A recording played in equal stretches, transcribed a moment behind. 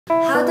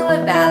How do I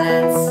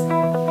balance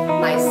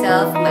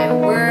myself, my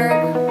work,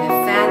 my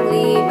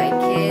family, my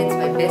kids,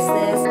 my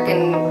business,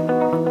 and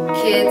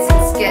kids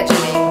and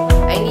scheduling?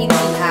 I need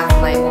to have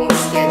my own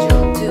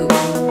schedule too.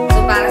 So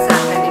para sa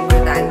akin,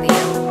 importante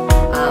yung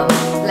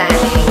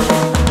planning.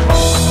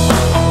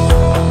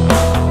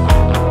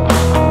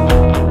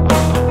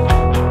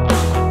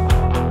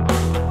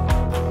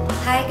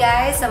 Hi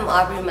guys, I'm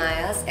Aubrey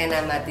and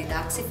I'm a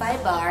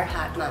DetoxifyBar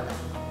hot mama.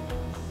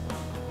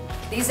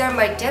 These are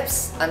my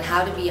tips on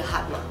how to be a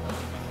hot mom.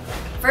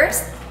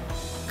 First,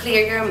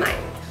 clear your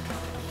mind.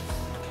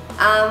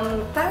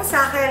 Para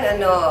sa akin,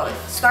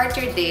 start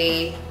your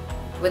day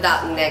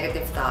without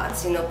negative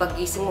thoughts.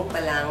 Paggising mo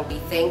pa lang, be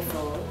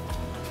thankful.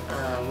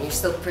 You're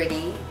still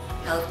pretty,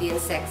 healthy,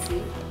 and sexy.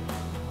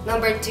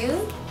 Number 2,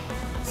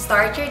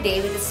 start your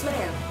day with a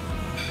smile.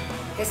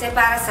 Kasi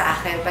para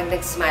sa akin, pag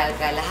nag-smile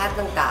ka, lahat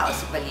ng tao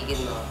sa paligid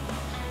mo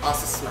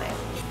also smile.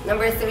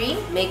 Number 3,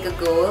 make a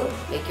goal,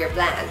 make your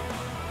plan.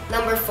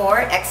 Number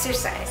 4,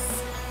 exercise.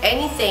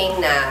 Anything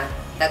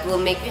that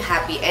will make you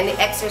happy, any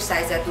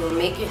exercise that will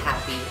make you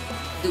happy,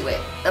 do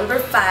it.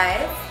 Number 5,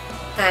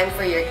 time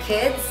for your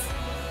kids.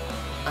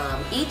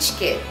 Each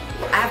kid.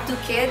 I have 2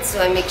 kids,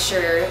 so I make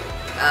sure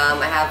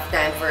I have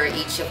time for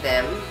each of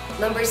them.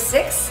 Number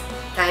 6,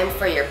 time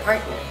for your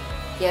partner.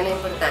 Yan ang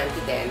importante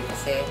din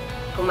kasi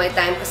kung may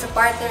time ka sa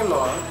partner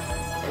mo,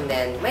 and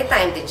then may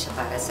time din siya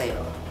para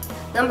sa'yo.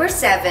 Number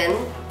 7,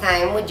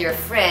 time with your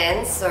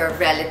friends or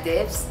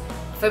relatives.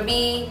 For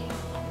me,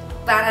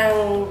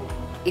 parang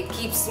it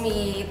keeps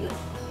me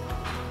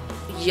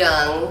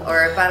young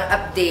or parang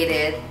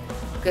updated.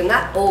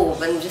 Not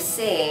old, but I'm just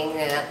saying,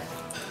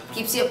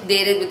 keeps you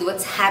updated with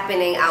what's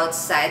happening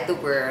outside the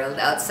world,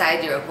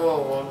 outside your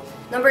home.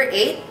 Number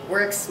 8,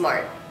 work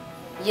smart.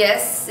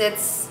 Yes,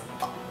 it's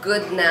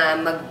good na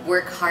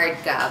mag-work hard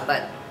ka,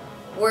 but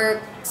work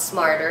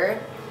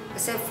smarter.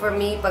 Kasi for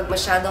me, pag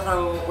masyado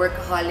kang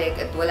workaholic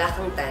at wala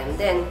kang time,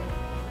 then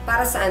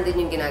para saan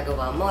din yung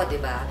ginagawa mo, di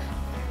ba?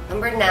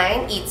 Number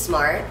 9, eat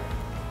smart.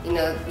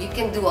 You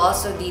can do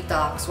also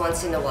detox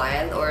once in a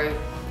while, or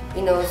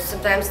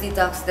sometimes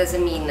detox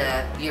doesn't mean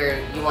that you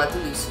want to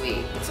lose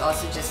weight. It's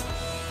also just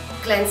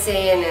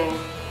cleansing and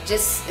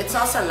it's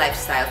also a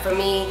lifestyle. For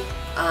me,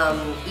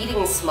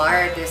 eating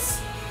smart is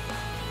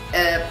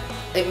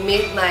it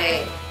made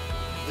my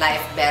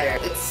life better.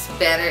 It's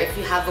better if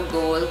you have a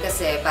goal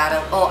kasi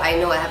parang, oh, I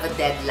know I have a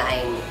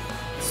deadline,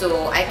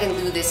 so I can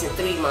do this in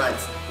 3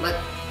 months. But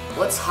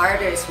what's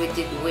harder is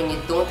when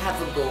you don't have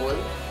a goal.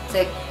 It's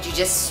like you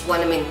just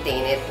want to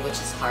maintain it, which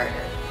is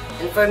harder.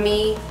 And for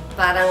me,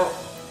 parang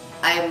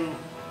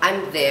I'm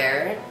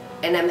there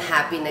and I'm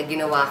happy na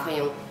ginawa ko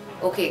yung,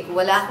 okay, kung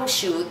wala akong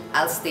shoot,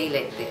 I'll stay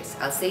like this.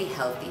 I'll stay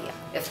healthy.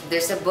 If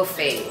there's a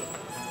buffet,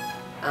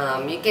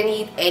 you can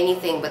eat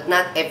anything but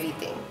not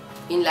everything.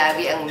 Yun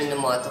lagi ang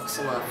minumoto ko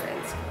sa mga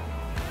friends ko.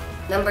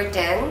 Number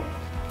 10,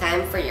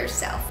 time for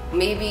yourself.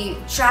 Maybe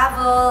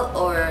travel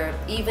or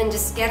even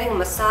just getting a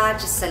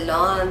massage, a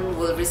salon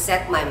will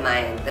reset my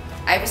mind.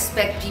 I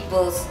respect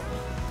people's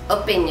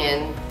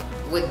opinion,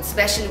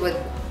 especially with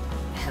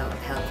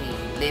healthy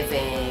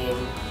living,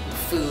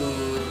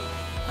 food,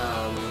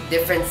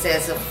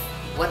 differences of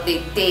what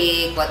they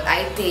take, what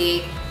I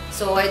take.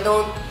 So I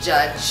don't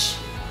judge,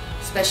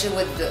 especially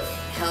with the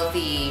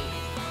healthy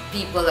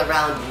people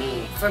around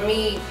me. For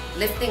me,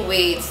 lifting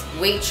weights,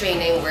 weight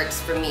training works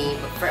for me,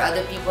 but for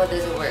other people it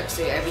doesn't work,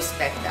 so I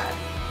respect that.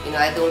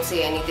 I don't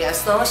say anything.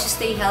 As long as you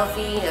stay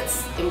healthy,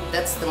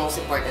 that's the most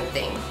important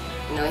thing.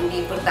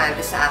 Hindi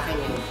importante sa akin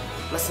yung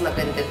mas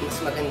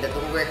maganda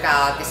tong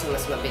workout kasi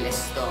mas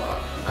mabilis to.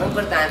 Ang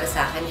importante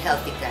sa akin,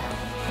 healthy ka.